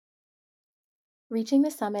Reaching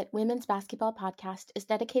the Summit Women's Basketball Podcast is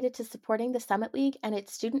dedicated to supporting the Summit League and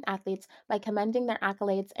its student athletes by commending their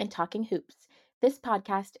accolades and talking hoops. This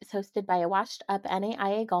podcast is hosted by a washed-up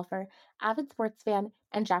NAIA golfer, avid sports fan,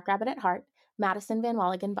 and jackrabbit at heart, Madison Van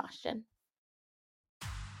Walligan Boston.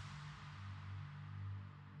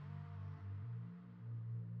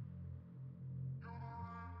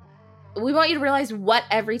 We want you to realize what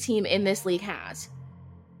every team in this league has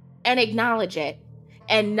and acknowledge it,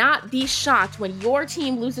 and not be shocked when your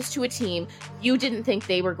team loses to a team you didn't think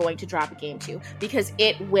they were going to drop a game to, because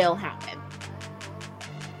it will happen.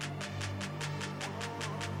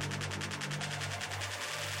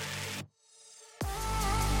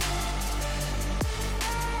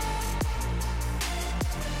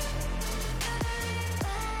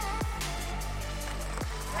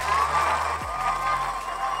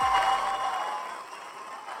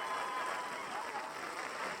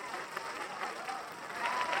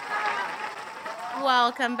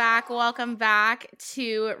 Welcome back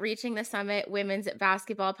to Reaching the Summit Women's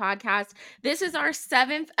Basketball Podcast. This is our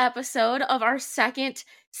 7th episode of our 2nd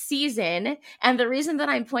season. And the reason that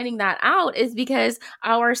I'm pointing that out is because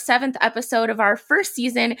our 7th episode of our 1st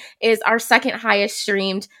season is our 2nd highest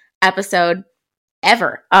streamed episode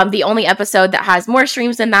ever. The only episode that has more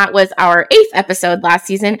streams than that was our 8th episode last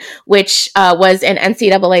season, which was an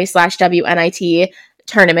NCAA/WNIT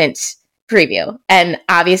tournament preview. And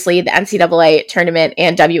obviously the NCAA tournament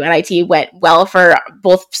and WNIT went well for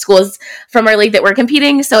both schools from our league that were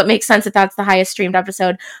competing. So it makes sense that that's the highest streamed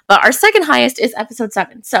episode. But our 2nd highest is episode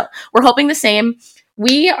 7. So we're hoping the same.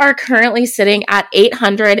 We are currently sitting at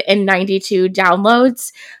 892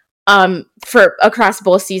 downloads for across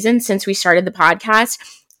both seasons since we started the podcast.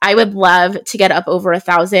 I would love to get up over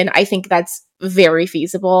 1,000. I think that's very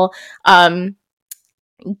feasible.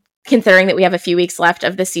 Considering that we have a few weeks left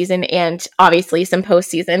of the season and obviously some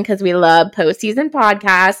postseason, because we love postseason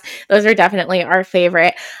podcasts. Those are definitely our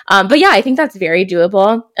favorite. But yeah, I think that's very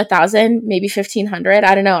doable. 1,000, maybe 1,500.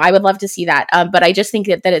 I don't know. I would love to see that. But I just think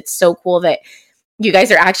that it's so cool that you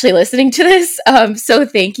guys are actually listening to this. So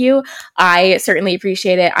thank you. I certainly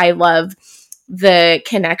appreciate it. I love the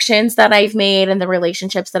connections that I've made and the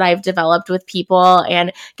relationships that I've developed with people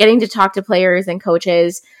and getting to talk to players and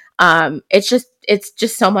coaches. It's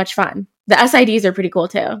just so much fun. The SIDs are pretty cool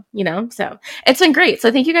too, so it's been great.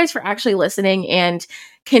 So thank you guys for actually listening and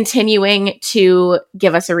continuing to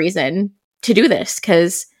give us a reason to do this,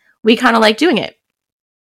 because we kind of like doing it.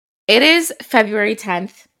 It is February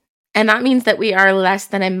 10th, and that means that we are less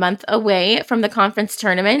than a month away from the conference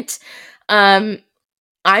tournament. I'm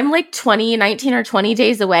like 19 or 20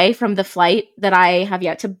 days away from the flight that I have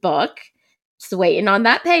yet to book. Just waiting on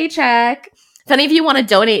that paycheck. If any of you want to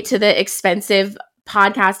donate to the expensive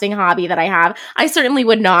podcasting hobby that I have, I certainly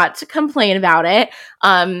would not complain about it.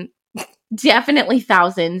 Definitely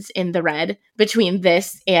thousands in the red between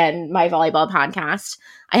this and my volleyball podcast.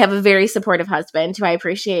 I have a very supportive husband who I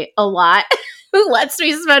appreciate a lot, who lets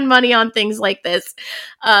me spend money on things like this.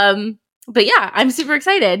 But yeah, I'm super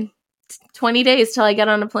excited. 20 days till I get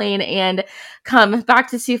on a plane and come back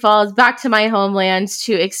to Sioux Falls, back to my homeland,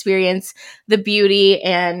 to experience the beauty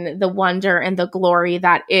and the wonder and the glory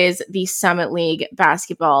that is the Summit League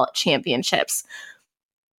Basketball Championships.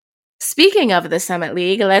 Speaking of the Summit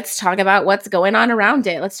League, let's talk about what's going on around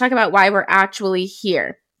it. Let's talk about why we're actually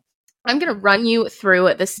here. I'm going to run you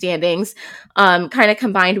through the standings, kind of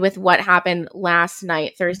combined with what happened last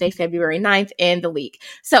night, Thursday, February 9th in the league.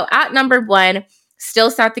 So at number 1,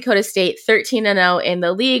 still South Dakota State, 13-0 in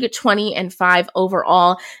the league, 20-5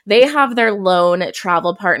 overall. They have their lone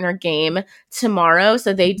travel partner game tomorrow,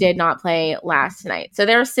 so they did not play last night. So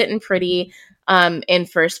they're sitting pretty in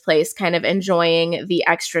first place, kind of enjoying the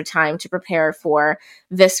extra time to prepare for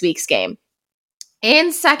this week's game.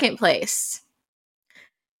 In second place,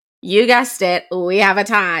 you guessed it, we have a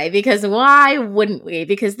tie, because why wouldn't we?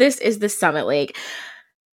 Because this is the Summit League.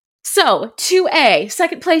 So 2A,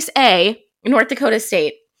 second place A, North Dakota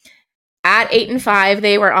State. At 8-5,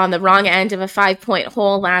 they were on the wrong end of a 5-point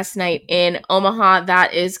hole last night in Omaha.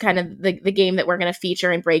 That is kind of the game that we're going to feature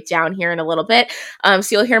and break down here in a little bit. So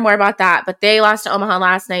you'll hear more about that. But they lost to Omaha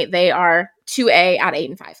last night. They are 2A at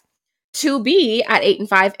 8-5. 2B at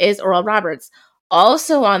 8-5 is Oral Roberts.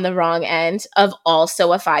 Also on the wrong end of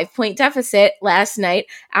also a 5-point deficit last night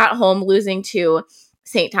at home, losing to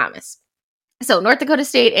St. Thomas. So North Dakota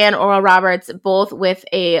State and Oral Roberts both with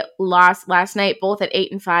a loss last night, both at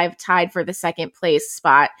 8-5, tied for the second place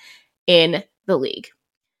spot in the league.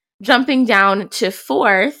 Jumping down to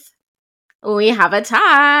 4th, We have a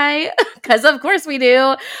tie, because of course we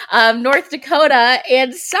do. North Dakota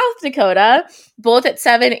and South Dakota, both at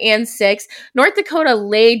 7 and 6. North Dakota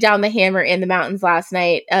laid down the hammer in the mountains last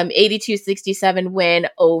night, 82-67 win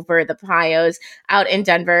over the Pios out in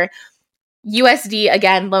Denver. USD,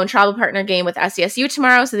 again, lone travel partner game with SDSU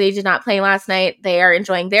tomorrow, so they did not play last night. They are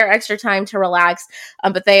enjoying their extra time to relax,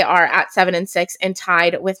 but they are at 7 and 6 and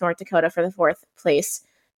tied with North Dakota for the 4th place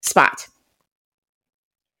spot.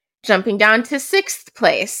 Jumping down to 6th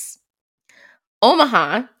place,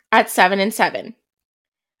 Omaha at 7 and 7.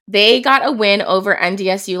 They got a win over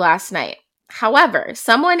NDSU last night. However,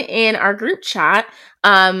 someone in our group chat,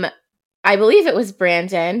 I believe it was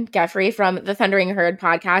Brandon Geffrey from the Thundering Herd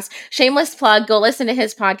podcast. Shameless plug, go listen to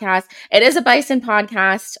his podcast. It is a bison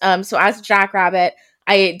podcast. So as a jackrabbit,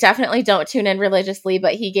 I definitely don't tune in religiously,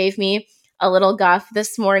 but he gave me a little guff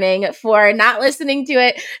this morning for not listening to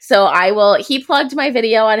it. So he plugged my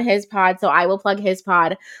video on his pod, so I will plug his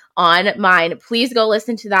pod on mine. Please go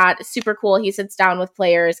listen to that. Super cool. He sits down with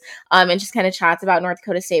players and just kind of chats about North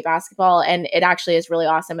Dakota State basketball. And it actually is really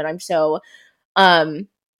awesome. And I'm so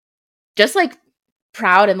just like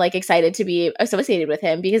proud and like excited to be associated with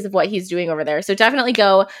him because of what he's doing over there. So definitely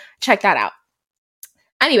go check that out.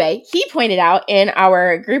 Anyway, he pointed out in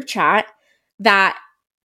our group chat that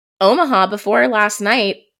Omaha, before last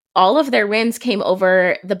night, all of their wins came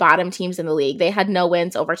over the bottom teams in the league. They had no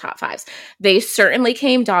wins over top fives. They certainly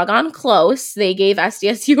came doggone close. They gave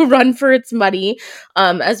SDSU a run for its money,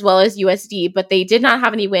 as well as USD, but they did not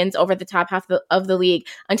have any wins over the top half of the league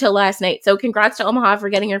until last night. So congrats to Omaha for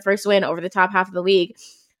getting your first win over the top half of the league.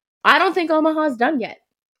 I don't think Omaha's done yet.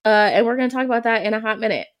 And we're going to talk about that in a hot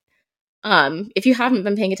minute. If you haven't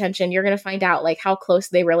been paying attention, you're going to find out like how close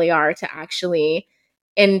they really are to actually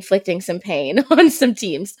inflicting some pain on some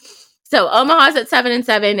teams. So Omaha's at 7 and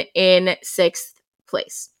 7 in 6th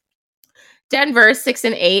place. Denver 6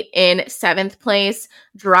 and 8 in 7th place,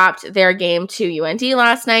 dropped their game to UND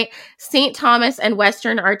last night. St. Thomas and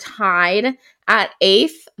Western are tied at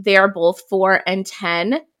 8th. They are both 4 and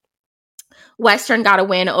 10. Western got a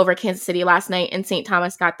win over Kansas City last night, and St.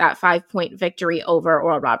 Thomas got that 5-point victory over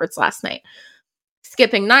Oral Roberts last night.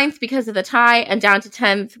 Skipping 9th because of the tie and down to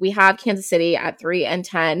 10th, we have Kansas City at 3 and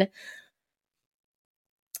 10.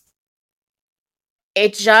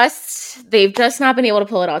 They've just not been able to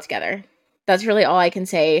pull it all together. That's really all I can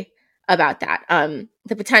say about that.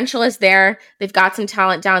 The potential is there. They've got some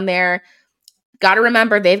talent down there. Got to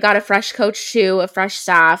remember, they've got a fresh coach too, a fresh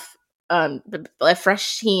staff, a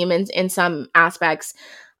fresh team in some aspects.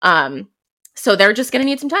 So they're just going to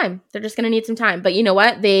need some time. But you know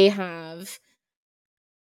what? They have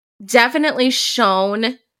definitely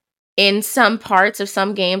shown in some parts of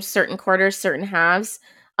some games, certain quarters, certain halves,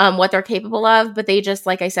 what they're capable of, but they just,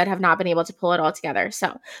 like I said, have not been able to pull it all together.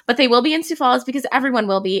 So, but they will be in Sioux Falls because everyone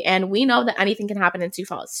will be, and we know that anything can happen in Sioux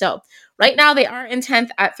Falls. So right now they are in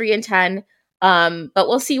 10th at 3 and 10, but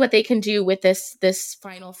we'll see what they can do with this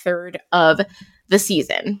final third of the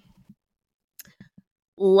season.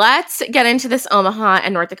 Let's get into this Omaha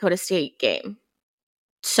and North Dakota State game.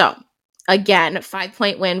 So, again,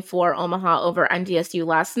 5-point win for Omaha over NDSU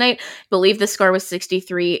last night. I believe the score was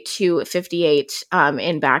 63-58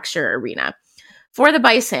 in Baxter Arena. For the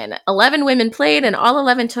Bison, 11 women played and all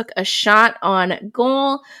 11 took a shot on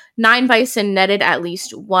goal. 9 Bison netted at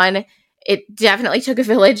least one. It definitely took a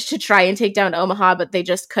village to try and take down Omaha, but they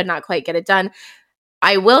just could not quite get it done.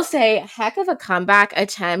 I will say, heck of a comeback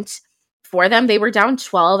attempt for them. They were down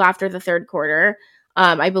 12 after the third quarter.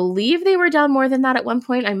 I believe they were down more than that at one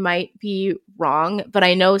point. I might be wrong, but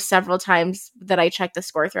I know several times that I checked the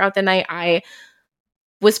score throughout the night, I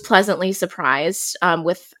was pleasantly surprised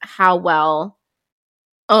with how well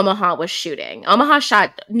Omaha was shooting. Omaha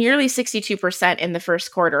shot nearly 62% in the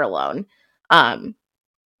first quarter alone.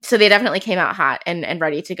 So they definitely came out hot and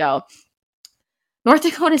ready to go. North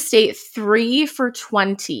Dakota State 3 for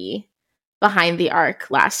 20 behind the arc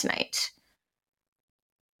last night.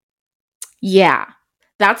 Yeah,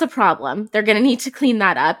 that's a problem. They're going to need to clean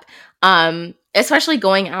that up, especially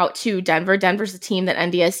going out to Denver. Denver's a team that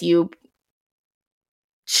NDSU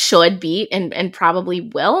should beat and probably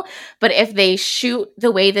will. But if they shoot the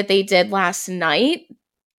way that they did last night,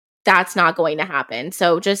 that's not going to happen.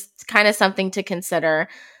 So just kind of something to consider.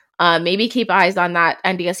 Maybe keep eyes on that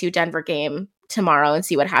NDSU Denver game tomorrow and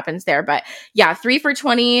see what happens there. But yeah, 3 for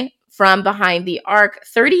 20 from behind the arc.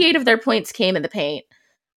 38 of their points came in the paint.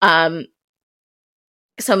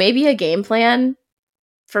 So maybe a game plan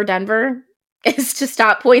for Denver is to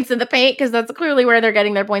stop points in the paint because that's clearly where they're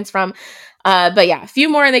getting their points from. But yeah, a few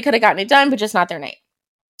more and they could have gotten it done, but just not their night.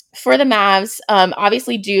 For the Mavs,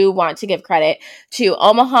 obviously do want to give credit to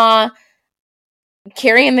Omaha.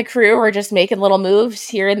 carrying the crew or just making little moves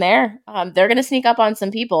here and there. They're going to sneak up on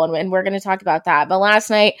some people, and we're going to talk about that. But last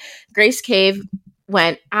night, Grace Cave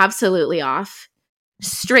went absolutely off.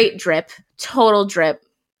 Straight drip, total drip.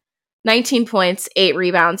 19 points, 8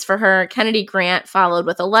 rebounds for her. Kennedy Grant followed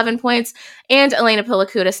with 11 points, and Elena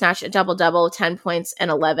Pilacuda snatched a double-double, 10 points and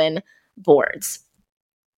 11 boards.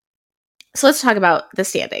 So let's talk about the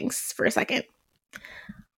standings for a second.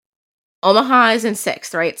 Omaha is in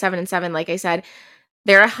 6th, right? 7-7, like I said.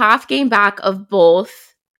 They're a half game back of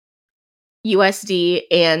both USD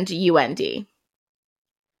and UND.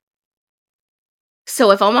 So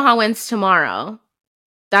if Omaha wins tomorrow,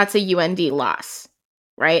 that's a UND loss,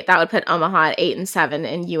 right? That would put Omaha at 8-7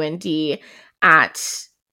 and UND at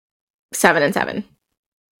 7-7.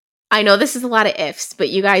 I know this is a lot of ifs, but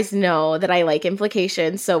you guys know that I like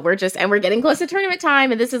implications. So we're getting close to tournament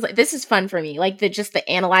time, and this is fun for me. Like the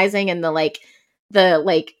analyzing and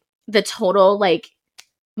the total like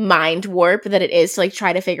mind warp that it is to like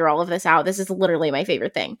try to figure all of this out. This is literally my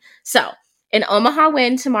favorite thing. So an Omaha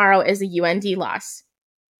win tomorrow is a UND loss.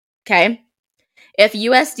 Okay. If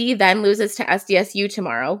USD then loses to SDSU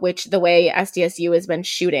tomorrow, which the way SDSU has been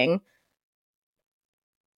shooting,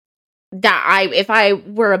 if I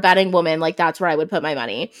were a betting woman, like that's where I would put my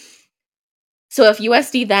money. So if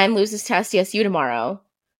USD then loses to SDSU tomorrow,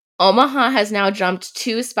 Omaha has now jumped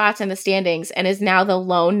 2 spots in the standings and is now the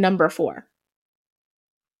lone number 4.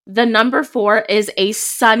 The number 4 is a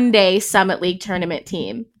Sunday Summit League tournament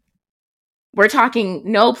team. We're talking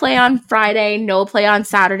no play on Friday, no play on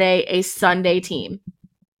Saturday, a Sunday team.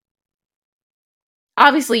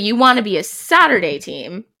 Obviously, you want to be a Saturday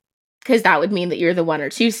team because that would mean that you're the 1 or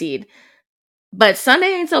 2 seed. But Sunday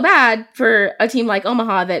ain't so bad for a team like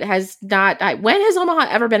Omaha that has not... When has Omaha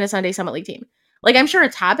ever been a Sunday Summit League team? Like, I'm sure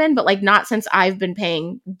it's happened, but like not since I've been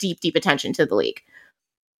paying deep attention to the league.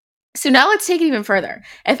 So now let's take it even further.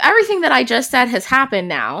 If everything that I just said has happened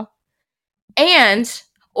now, and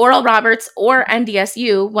Oral Roberts or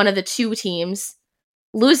NDSU, one of the 2 teams,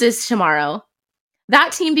 loses tomorrow,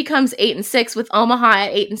 that team becomes 8-6 with Omaha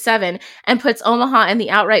at 8-7 and puts Omaha in the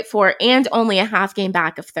outright 4 and only a half game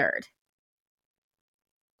back of 3rd.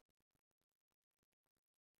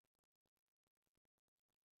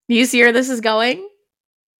 You see where this is going?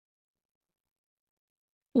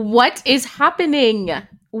 What is happening?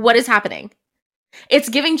 What is happening? It's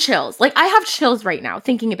giving chills. Like, I have chills right now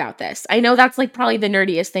thinking about this. I know that's like probably the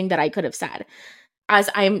nerdiest thing that I could have said. As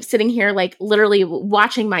I'm sitting here, like literally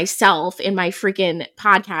watching myself in my freaking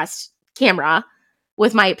podcast camera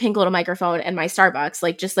with my pink little microphone and my Starbucks,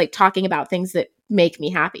 like just like talking about things that make me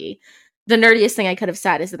happy. The nerdiest thing I could have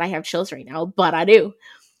said is that I have chills right now, but I do.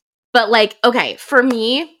 But like, okay, for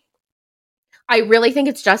me, I really think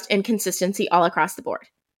it's just inconsistency all across the board.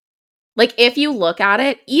 Like, if you look at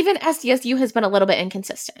it, even SDSU has been a little bit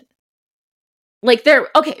inconsistent. Like, they're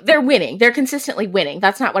winning. They're consistently winning.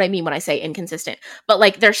 That's not what I mean when I say inconsistent. But,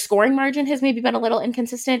 like, their scoring margin has maybe been a little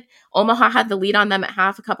inconsistent. Omaha had the lead on them at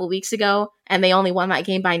half a couple weeks ago, and they only won that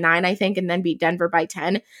game by 9, I think, and then beat Denver by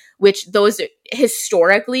 10, which those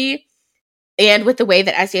historically, and with the way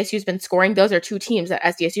that SDSU has been scoring, those are 2 teams that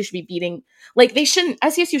SDSU should be beating. Like,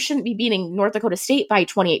 SDSU shouldn't be beating North Dakota State by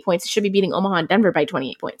 28 points. It should be beating Omaha and Denver by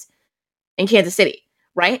 28 points. In Kansas City,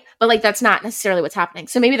 right? But like that's not necessarily what's happening.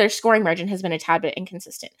 So maybe their scoring margin has been a tad bit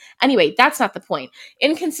inconsistent. Anyway, that's not the point.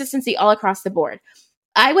 Inconsistency all across the board.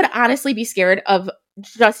 I would honestly be scared of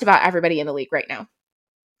just about everybody in the league right now.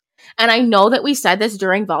 And I know that we said this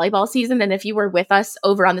during volleyball season, and if you were with us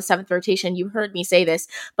over on the 7th rotation, you heard me say this,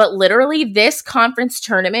 but literally this conference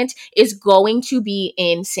tournament is going to be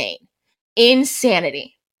insane.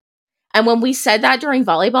 Insanity. And when we said that during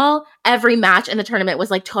volleyball, every match in the tournament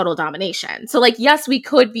was like total domination. So like, yes, we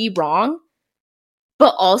could be wrong,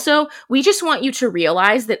 but also we just want you to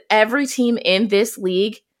realize that every team in this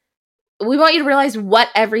league, we want you to realize what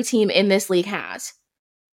every team in this league has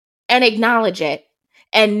and acknowledge it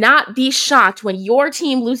and not be shocked when your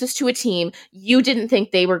team loses to a team you didn't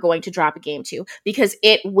think they were going to drop a game to, because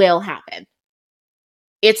it will happen.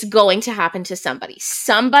 It's going to happen to somebody.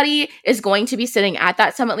 Somebody is going to be sitting at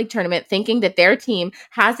that Summit League tournament thinking that their team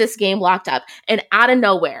has this game locked up. And out of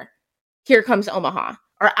nowhere, here comes Omaha.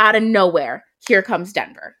 Or out of nowhere, here comes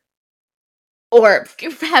Denver. Or,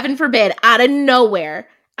 heaven forbid, out of nowhere,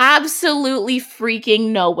 absolutely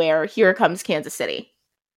freaking nowhere, here comes Kansas City.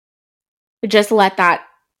 Just let that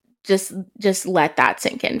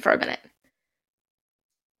sink in for a minute.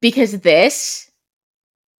 Because this...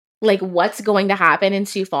 like what's going to happen in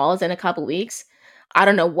Sioux Falls in a couple weeks. I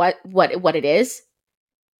don't know what it is,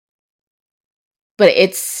 but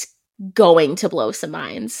it's going to blow some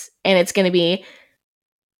minds and it's going to be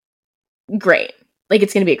great. Like,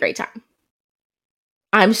 it's going to be a great time.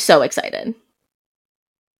 I'm so excited.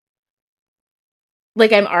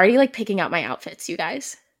 Like, I'm already like picking out my outfits, you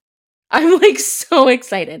guys. I'm like so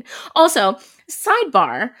excited. Also,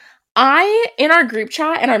 sidebar, in our group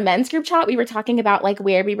chat, in our men's group chat, we were talking about like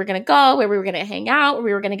where we were going to go, where we were going to hang out, where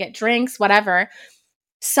we were going to get drinks, whatever.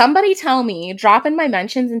 Somebody tell me, drop in my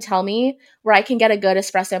mentions and tell me where I can get a good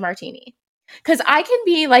espresso martini. Because I can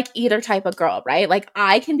be like either type of girl, right? Like,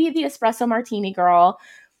 I can be the espresso martini girl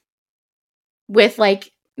with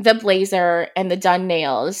like the blazer and the done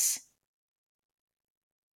nails.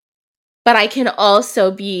 But I can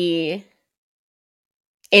also be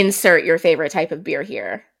insert your favorite type of beer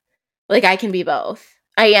here. Like, I can be both.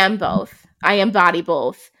 I am both. I embody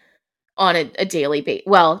both on a daily basis.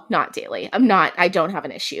 Well, not daily. I don't have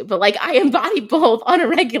an issue, but like, I embody both on a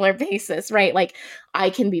regular basis, right? Like, I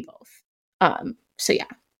can be both. So yeah.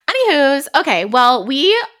 Anywho's, okay, well,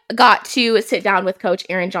 we got to sit down with Coach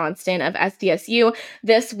Aaron Johnston of SDSU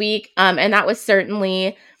this week, and that was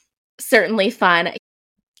certainly fun.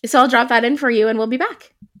 So I'll drop that in for you, and we'll be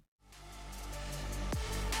back.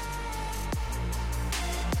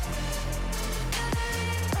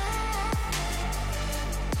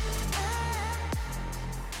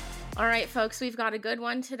 All right, folks, we've got a good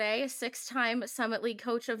one today. 6-time Summit League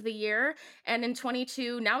Coach of the Year. And in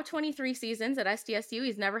 22, now 23 seasons at SDSU,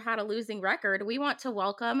 he's never had a losing record. We want to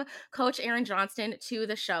welcome Coach Aaron Johnston to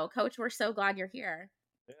the show. Coach, we're so glad you're here.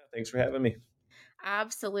 Yeah, thanks for having me.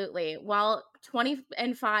 Absolutely. Well,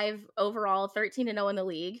 20-5 overall, 13-0 in the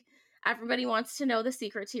league. Everybody wants to know the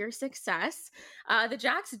secret to your success. The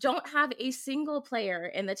Jacks don't have a single player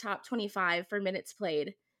in the top 25 for minutes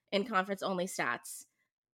played in conference-only stats.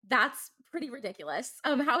 That's pretty ridiculous.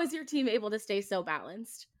 How is your team able to stay so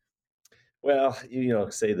balanced? Well,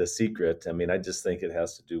 say the secret. I mean, I just think it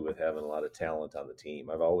has to do with having a lot of talent on the team.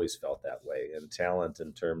 I've always felt that way. And talent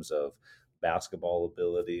in terms of basketball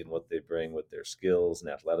ability and what they bring with their skills and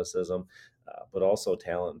athleticism, but also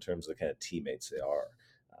talent in terms of the kind of teammates they are.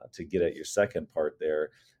 To get at your second part there,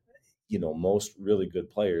 most really good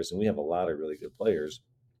players, and we have a lot of really good players,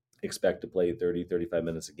 expect to play 30, 35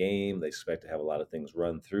 minutes a game. They expect to have a lot of things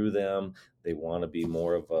run through them. They want to be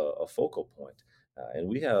more of a focal point. And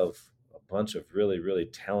we have a bunch of really, really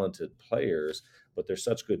talented players, but they're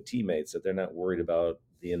such good teammates that they're not worried about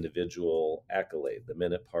the individual accolade, the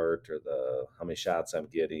minute part, or the how many shots I'm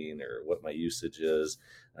getting, or what my usage is.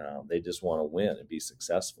 They just want to win and be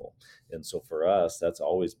successful. And so for us, that's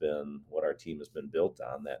always been what our team has been built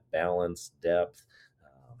on: that balance, depth,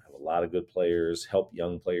 have a lot of good players, help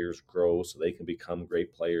young players grow so they can become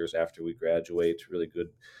great players after we graduate, really good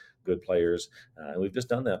players. And we've just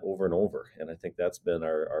done that over and over. And I think that's been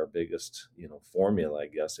our biggest, formula, I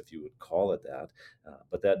guess, if you would call it that.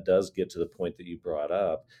 But that does get to the point that you brought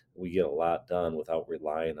up. We get a lot done without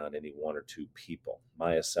relying on any one or two people.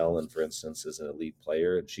 Maya Sellen, for instance, is an elite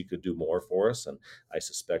player, and she could do more for us. And I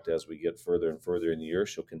suspect as we get further and further in the year,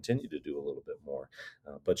 she'll continue to do a little bit more.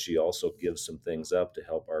 But she also gives some things up to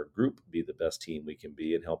help our group be the best team we can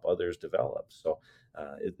be and help others develop. So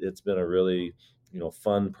it's been a really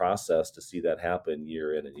fun process to see that happen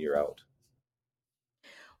year in and year out.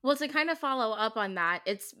 Well, to kind of follow up on that,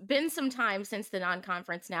 it's been some time since the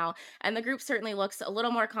non-conference now, and the group certainly looks a little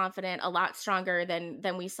more confident, a lot stronger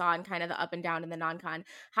than we saw in kind of the up and down in the non-con.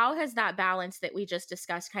 How has that balance that we just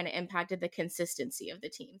discussed kind of impacted the consistency of the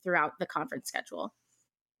team throughout the conference schedule?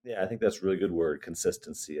 Yeah, I think that's a really good word,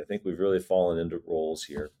 consistency. I think we've really fallen into roles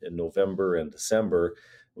here. In November and December,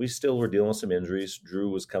 we still were dealing with some injuries. Drew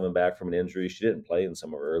was coming back from an injury. She didn't play in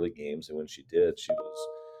some of her early games, and when she did, she was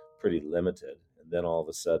pretty limited. And then all of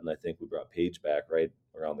a sudden, I think we brought Paige back right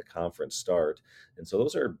around the conference start. And so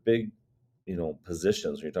those are big,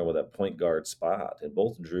 positions when you're talking about that point guard spot. And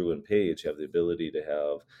both Drew and Paige have the ability to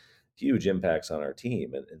have huge impacts on our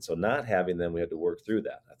team. And so not having them, we had to work through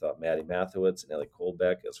that. I thought Maddie Mathewitz and Ellie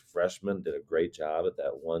Kolbeck as freshmen did a great job at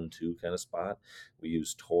that 1-2 kind of spot. We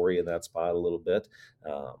used Tori in that spot a little bit.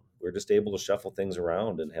 We're just able to shuffle things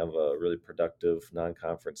around and have a really productive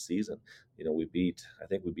non-conference season. I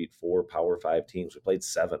think we beat 4 Power 5 teams. We played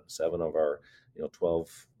 7 of our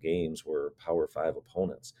 12 games were Power 5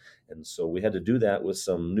 opponents. And so we had to do that with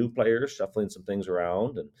some new players, shuffling some things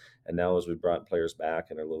around. And now as we brought players back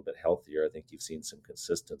and are a little bit healthier, I think you've seen some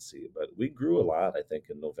consistency. But we grew a lot, I think,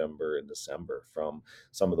 in November and December from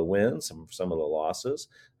some of the wins, some of the losses.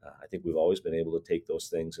 I think we've always been able to take those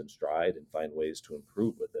things in stride and find ways to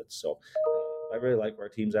improve with it. So I really like where our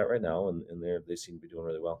team's at right now, and they seem to be doing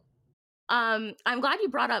really well. I'm glad you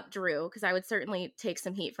brought up Drew, because I would certainly take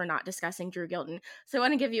some heat for not discussing Drew Gilton. So I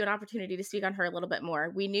want to give you an opportunity to speak on her a little bit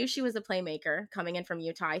more. We knew she was a playmaker coming in from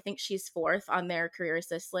Utah. I think she's 4th on their career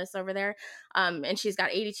assist list over there. And she's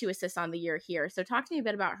got 82 assists on the year here. So talk to me a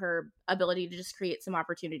bit about her ability to just create some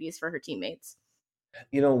opportunities for her teammates.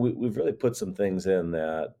 We've really put some things in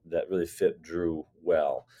that really fit Drew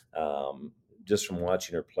well. Just from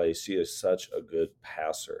watching her play, she is such a good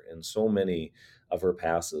passer, and so many of her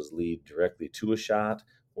passes lead directly to a shot,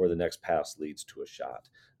 or the next pass leads to a shot.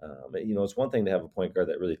 It's one thing to have a point guard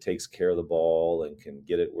that really takes care of the ball and can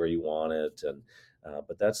get it where you want it,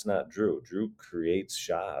 but that's not Drew. Drew creates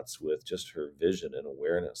shots with just her vision and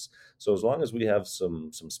awareness. So as long as we have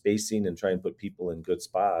some spacing and try and put people in good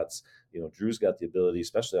spots, Drew's got the ability,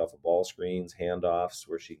 especially off of ball screens, handoffs,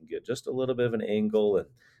 where she can get just a little bit of an angle and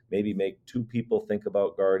maybe make 2 people think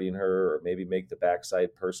about guarding her, or maybe make the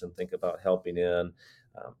backside person think about helping in.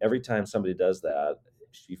 Every time somebody does that,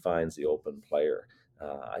 she finds the open player.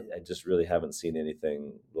 I just really haven't seen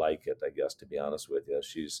anything like it, I guess, to be honest with you.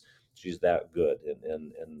 She's that good,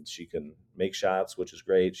 and she can make shots, which is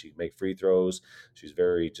great. She can make free throws. She's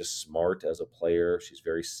very just smart as a player. She's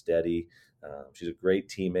very steady. She's a great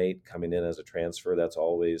teammate coming in as a transfer. That's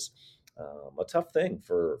always a tough thing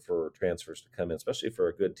for transfers to come in, especially for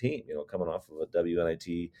a good team. Coming off of a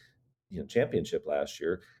WNIT championship last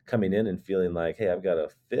year, coming in and feeling like, hey, I've got to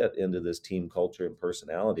fit into this team culture and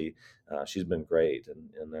personality. She's been great,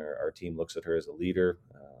 and our team looks at her as a leader.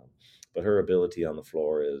 But her ability on the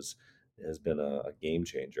floor has been a game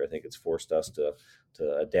changer. I think it's forced us to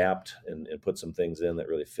adapt and put some things in that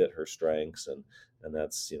really fit her strengths, and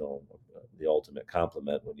that's the ultimate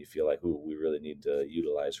compliment when you feel like, ooh, we really need to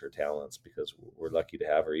utilize her talents, because we're lucky to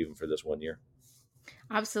have her even for this 1 year.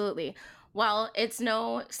 Absolutely. Well, it's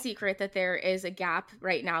no secret that there is a gap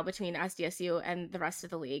right now between SDSU and the rest of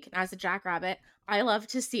the league. And as a Jackrabbit, I love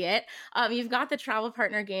to see it. You've got the travel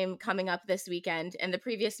partner game coming up this weekend. In the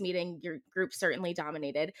previous meeting, your group certainly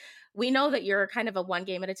dominated. We know that you're kind of a 1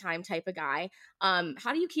 game at a time type of guy.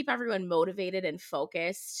 How do you keep everyone motivated and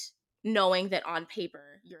focused, knowing that on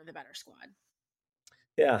paper, you're the better squad?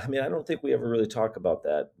 Yeah, I don't think we ever really talk about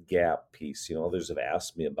that gap piece. Others have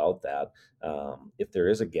asked me about that. If there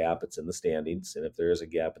is a gap, it's in the standings. And if there is a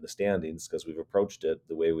gap in the standings, because we've approached it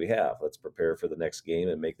the way we have, let's prepare for the next game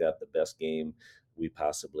and make that the best game we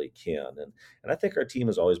possibly can. And I think our team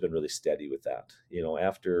has always been really steady with that.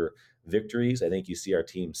 After victories, I think you see our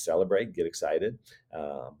team celebrate, get excited,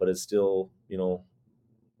 but it's still,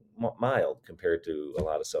 mild compared to a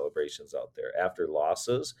lot of celebrations out there. After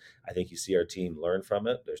losses, I think you see our team learn from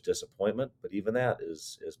it. There's disappointment, but even that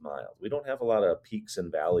is mild. We don't have a lot of peaks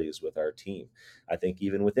and valleys with our team. I think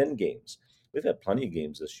even within games, we've had plenty of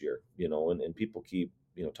games this year, and people keep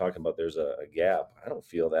talking about there's a gap. I don't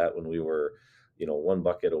feel that when we were 1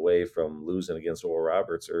 bucket away from losing against Oral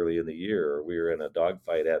Roberts early in the year, or we were in a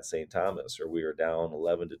dogfight at St. Thomas, or we were down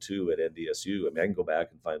 11-2 at NDSU. I can go back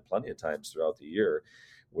and find plenty of times throughout the year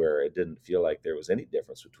where it didn't feel like there was any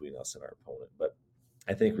difference between us and our opponent. But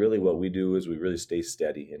I think really what we do is we really stay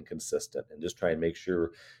steady and consistent, and just try and make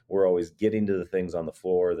sure we're always getting to the things on the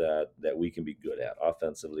floor that we can be good at,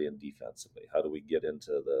 offensively and defensively. How do we get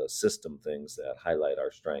into the system things that highlight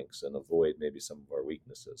our strengths and avoid maybe some of our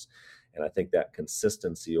weaknesses? And I think that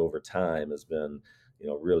consistency over time has been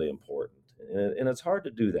really important. And it's hard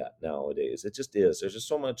to do that nowadays. It just is. There's just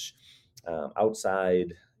so much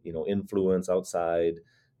outside influence, outside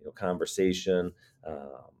conversation.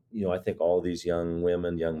 I think all these young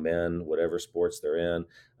women, young men, whatever sports they're in,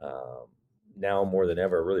 now more than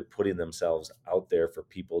ever, are really putting themselves out there for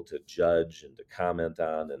people to judge and to comment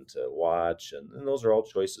on and to watch. And those are all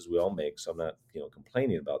choices we all make. So I'm not,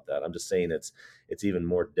 complaining about that. I'm just saying it's even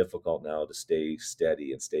more difficult now to stay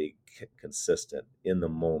steady and stay consistent in the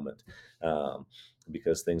moment.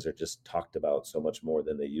 Because things are just talked about so much more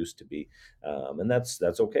than they used to be. And that's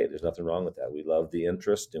okay. There's nothing wrong with that. We love the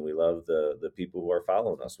interest, and we love the people who are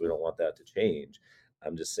following us. We don't want that to change.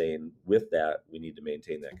 I'm just saying with that, we need to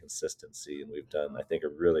maintain that consistency. And we've done, I think, a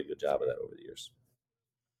really good job of that over the years.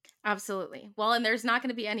 Absolutely. Well, and there's not going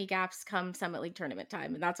to be any gaps come Summit League tournament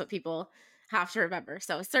time. And that's what people have to remember.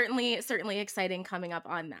 So certainly exciting coming up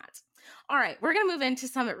on that. All right, we're going to move into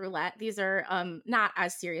Summit Roulette. These are not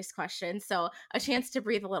as serious questions, so a chance to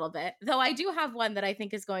breathe a little bit. Though I do have one that I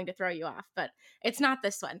think is going to throw you off, but it's not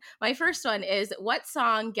this one. My first one is, what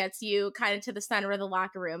song gets you kind of to the center of the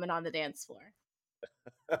locker room and on the dance floor?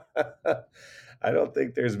 I don't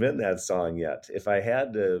think there's been that song yet. If I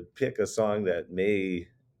had to pick a song that may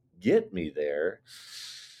get me there,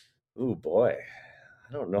 oh boy,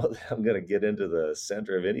 I don't know that I'm going to get into the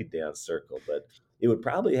center of any dance circle, but It would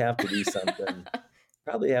probably have to be something.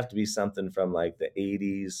 Probably have to be something from like the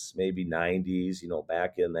 80s, maybe 90s,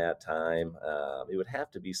 back in that time. It would have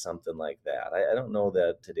to be something like that. I don't know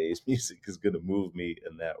that today's music is going to move me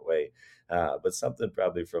in that way, but something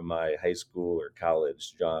probably from my high school or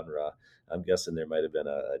college genre. I'm guessing there might have been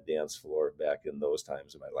a dance floor back in those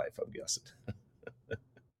times of my life, I'm guessing.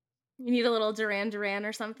 You need a little Duran Duran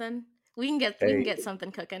or something. We can get Hey,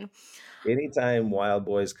 something cooking. anytime Wild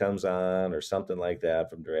Boys comes on or something like that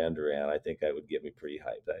from Duran Duran, I think I would get me pretty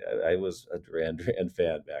hyped. I was a Duran Duran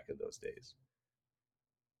fan back in those days.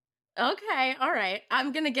 Okay, all right.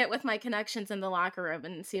 I'm gonna get with my connections in the locker room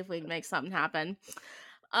and see if we can make something happen.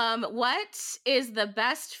 What is the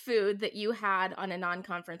best food that you had on a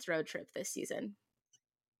non-conference road trip this season?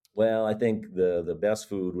 Well, I think the best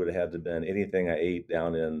food would have had to been anything I ate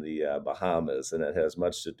down in the Bahamas, and it has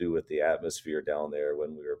much to do with the atmosphere down there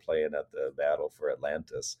when we were playing at the Battle for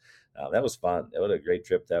Atlantis. That was fun. What a great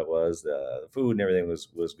trip that was. The food and everything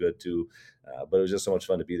was good too, but it was just so much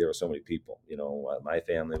fun to be there with so many people. My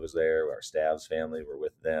family was there, our staff's family were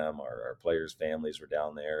with them, our players' families were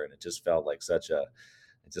down there, and it just felt like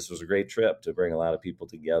it just was a great trip to bring a lot of people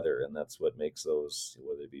together, and that's what makes those,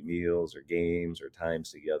 whether it be meals or games or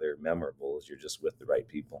times together, memorable, is you're just with the right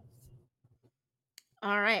people.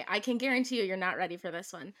 All right, I can guarantee you're not ready for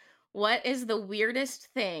this one. What is the weirdest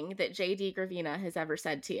thing that JD Gravina has ever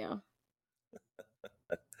said to you?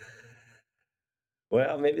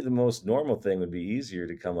 Well, maybe the most normal thing would be easier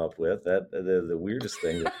to come up with. That the weirdest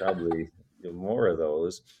thing, there's probably more of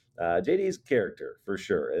those. JD's character for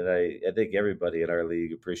sure, and I think everybody in our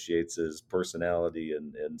league appreciates his personality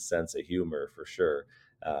and sense of humor for sure.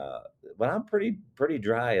 Uh, but I'm pretty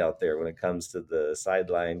dry out there when it comes to the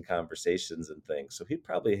sideline conversations and things. So he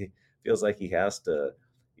probably feels like he has to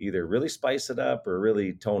either really spice it up or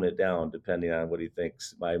really tone it down, depending on what he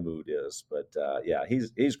thinks my mood is. But yeah,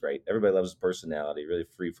 he's great. Everybody loves his personality, really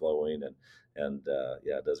free flowing, and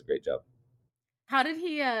yeah, does a great job. How did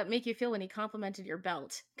he make you feel when he complimented your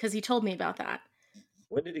belt? Because he told me about that.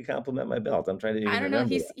 When did he compliment my belt? I'm trying to I even don't know.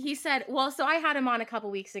 remember He said, well, so I had him on a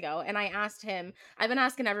couple weeks ago, and I asked him. I've been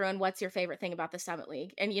asking everyone, what's your favorite thing about the Summit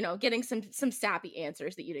League, and getting some sappy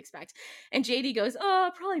answers that you'd expect. And JD goes,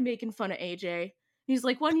 oh, probably making fun of AJ. He's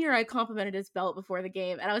like, one year I complimented his belt before the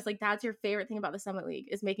game, and I was like, that's your favorite thing about the Summit League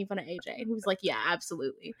is making fun of AJ. And he was like, yeah,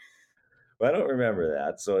 absolutely. Well, I don't remember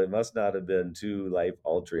that, so it must not have been too life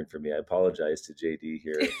altering for me. I apologize to JD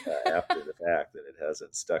here after the fact that it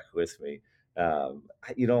hasn't stuck with me.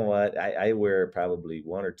 You know what? I wear probably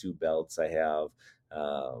one or two belts. I have.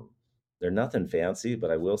 They're nothing fancy, but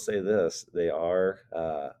I will say this: they are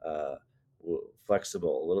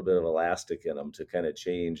flexible, a little bit of elastic in them to kind of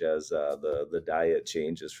change as the diet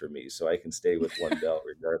changes for me. So I can stay with one belt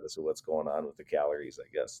regardless of what's going on with the calories. I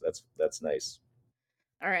guess that's nice.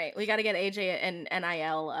 All right, we got to get AJ an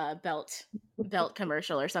NIL belt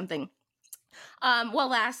commercial or something. Well,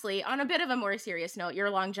 lastly, on a bit of a more serious note,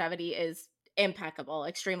 your longevity is impeccable,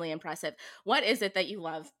 extremely impressive. What is it that you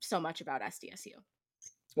love so much about SDSU?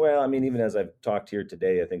 Well, I mean, even as I've talked here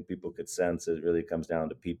today, I think people could sense it really comes down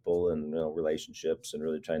to people and relationships, and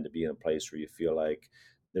really trying to be in a place where you feel like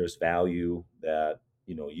there's value that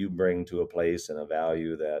you bring to a place, and a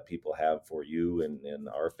value that people have for you and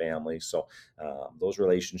our family. So those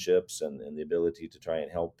relationships and the ability to try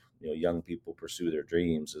and help young people pursue their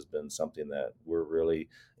dreams has been something that we're really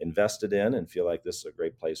invested in, and feel like this is a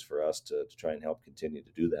great place for us to try and help continue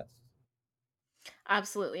to do that.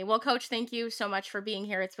 Absolutely. Well, Coach, thank you so much for being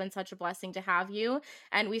here. It's been such a blessing to have you,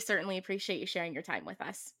 and we certainly appreciate you sharing your time with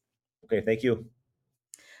us. Okay, thank you.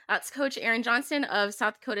 That's Coach Aaron Johnston of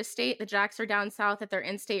South Dakota State. The Jacks are down south at their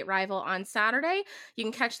in-state rival on Saturday. You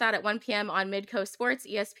can catch that at 1 p.m. on Midcoast Sports,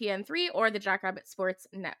 ESPN3, or the Jackrabbit Sports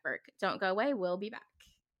Network. Don't go away. We'll be back.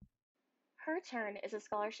 Her Turn is a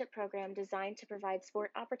scholarship program designed to provide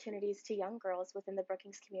sport opportunities to young girls within the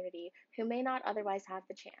Brookings community who may not otherwise have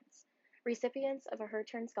the chance. Recipients of a Her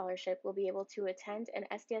Turn scholarship will be able to attend an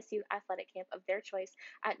SDSU athletic camp of their choice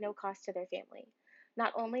at no cost to their family.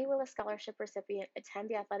 Not only will a scholarship recipient attend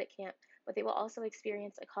the athletic camp, but they will also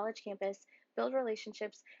experience a college campus, build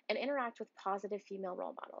relationships, and interact with positive female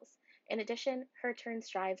role models. In addition, Her Turn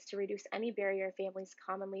strives to reduce any barrier families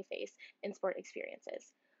commonly face in sport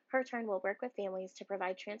experiences. Her Turn will work with families to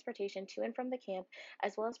provide transportation to and from the camp,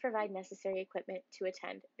 as well as provide necessary equipment to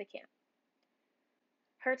attend the camp.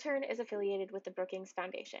 Her Turn is affiliated with the Brookings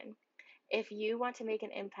Foundation. If you want to make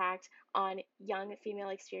an impact on young female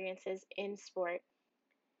experiences in sport,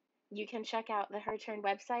 you can check out the Her Turn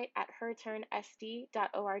website at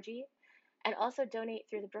herturnsd.org, and also donate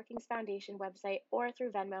through the Brookings Foundation website or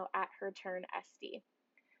through Venmo at HerTurnSD.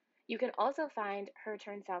 You can also find Her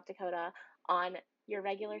Turn South Dakota on your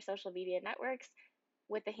regular social media networks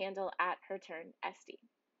with the handle at Her Turn SD.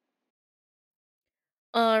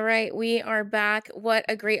 All right, we are back. What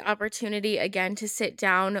a great opportunity again to sit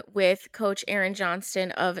down with Coach Aaron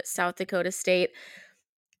Johnston of South Dakota State.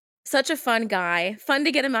 Such a fun guy. Fun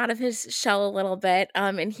to get him out of his shell a little bit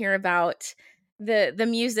and hear about the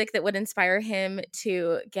music that would inspire him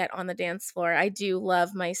to get on the dance floor. I do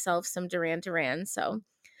love myself some Duran Duran, so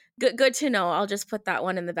good to know. I'll just put that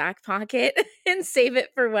one in the back pocket and save it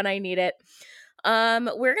for when I need it.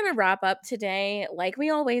 We're going to wrap up today, like we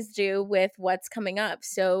always do, with what's coming up.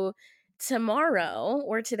 So tomorrow,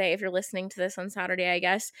 or today, if you're listening to this on Saturday, I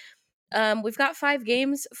guess, we've got 5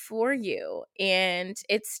 games for you. And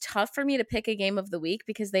it's tough for me to pick a game of the week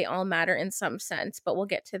because they all matter in some sense, but we'll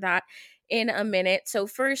get to that in a minute. So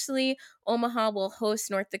firstly, Omaha will host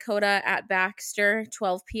North Dakota at Baxter,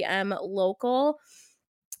 12 p.m. local.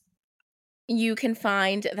 You can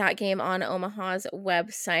find that game on Omaha's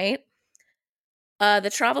website.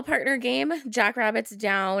 The travel partner game, Jackrabbits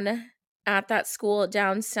down at that school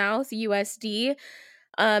down south, USD.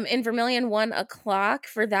 In Vermilion, 1 o'clock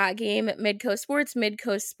for that game,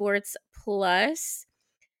 Midcoast Sports Plus.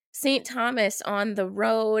 St. Thomas on the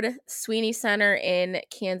road, Sweeney Center in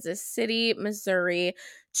Kansas City, Missouri,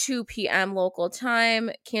 2 p.m. local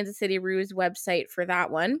time. Kansas City Ruse website for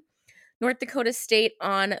that one. North Dakota State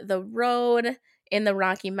on the road in the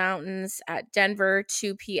Rocky Mountains at Denver,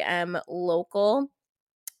 2 p.m. local.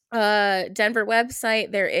 Denver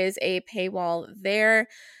website, there is a paywall there,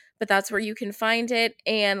 but that's where you can find it.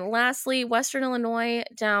 And lastly, Western Illinois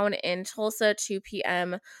down in Tulsa, 2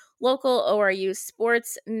 p.m. local. ORU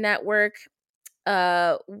Sports Network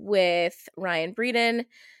with Ryan Breeden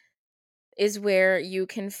is where you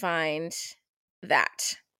can find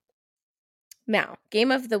that. Now,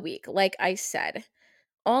 game of the week, like I said,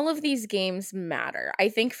 all of these games matter. I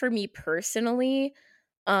think for me personally,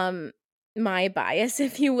 my bias,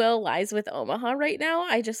 if you will, lies with Omaha right now.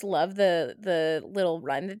 I just love the little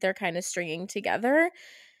run that they're kind of stringing together.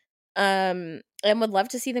 And would love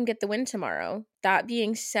to see them get the win tomorrow. That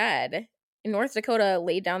being said, North Dakota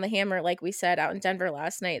laid down the hammer, like we said, out in Denver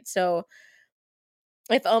last night. So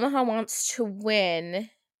if Omaha wants to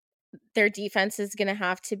win, their defense is going to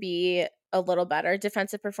have to be a little better.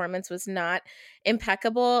 Defensive performance was not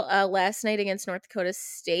impeccable last night against North Dakota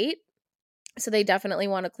State. So they definitely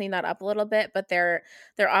want to clean that up a little bit, but their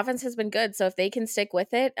offense has been good. So if they can stick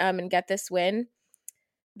with it and get this win,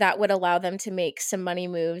 that would allow them to make some money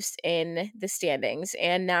moves in the standings.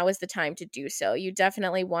 And now is the time to do so. You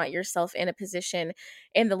definitely want yourself in a position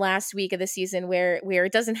in the last week of the season where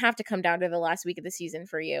it doesn't have to come down to the last week of the season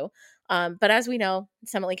for you. But as we know,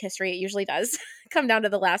 Summit League history, it usually does come down to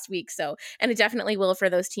the last week. So, and it definitely will for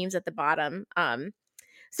those teams at the bottom.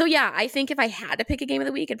 So yeah, I think if I had to pick a game of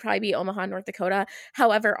the week, it'd probably be Omaha, North Dakota.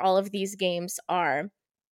 However, all of these games are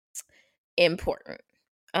important.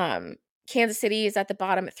 Kansas City is at the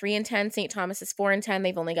bottom at 3-10. St. Thomas is 4-10.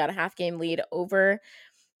 They've only got a half game lead over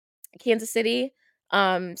Kansas City.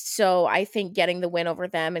 So I think getting the win over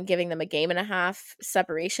them and giving them a game and a half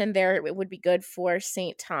separation there, it would be good for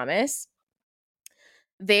St. Thomas.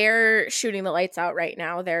 They're shooting the lights out right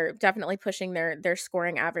now. They're definitely pushing their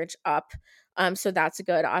scoring average up. So that's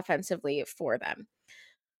good offensively for them.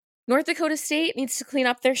 North Dakota State needs to clean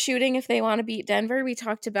up their shooting if they want to beat Denver. We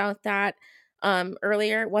talked about that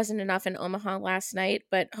earlier. It wasn't enough in Omaha last night,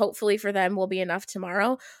 but hopefully for them will be enough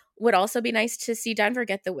tomorrow. Would also be nice to see Denver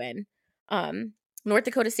get the win. North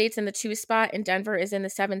Dakota State's in the 2 spot and Denver is in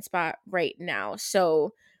the 7 spot right now.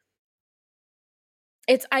 So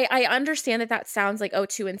it's I understand that sounds like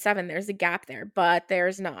 2 and 7. There's a gap there, but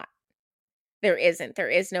there's not. There isn't. There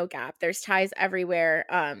is no gap. There's ties everywhere.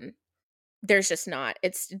 There's just not.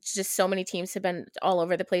 It's just so many teams have been all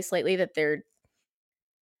over the place lately that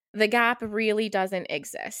the gap really doesn't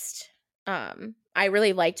exist. I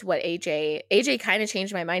really liked what AJ kind of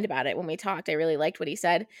changed my mind about it when we talked. I really liked what he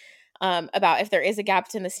said about if there is a gap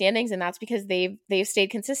in the standings, and that's because they've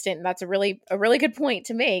stayed consistent. And that's a really good point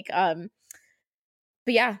to make.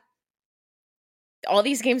 But yeah, all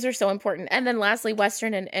these games are so important. And then lastly,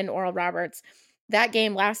 Western and Oral Roberts. That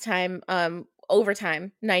game last time,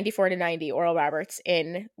 overtime, 94-90, Oral Roberts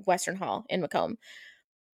in Western Hall in Macomb.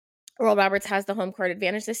 Oral Roberts has the home court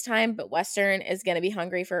advantage this time, but Western is going to be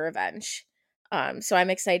hungry for revenge. So I'm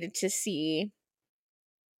excited to see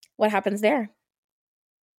what happens there.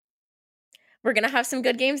 We're going to have some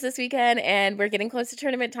good games this weekend, and we're getting close to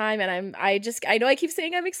tournament time, and I know I keep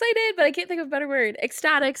saying I'm excited, but I can't think of a better word.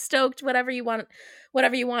 Ecstatic, stoked, whatever you want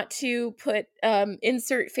to put,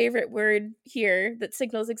 insert favorite word here that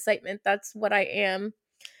signals excitement. That's what I am.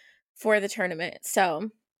 for the tournament. So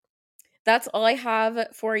that's all I have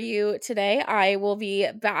for you today. I will be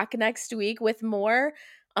back next week with more.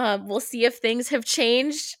 We'll see if things have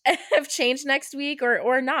changed next week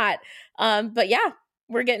or not. But yeah,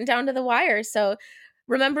 we're getting down to the wire. So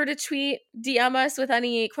remember to tweet, DM us with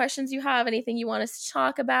any questions you have, anything you want us to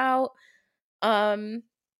talk about. And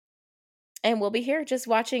we'll be here just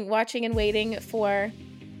watching and waiting for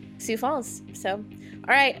Sioux Falls. So, all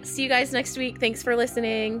right, see you guys next week. Thanks for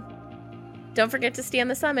listening. Don't forget to stay on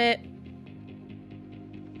the summit.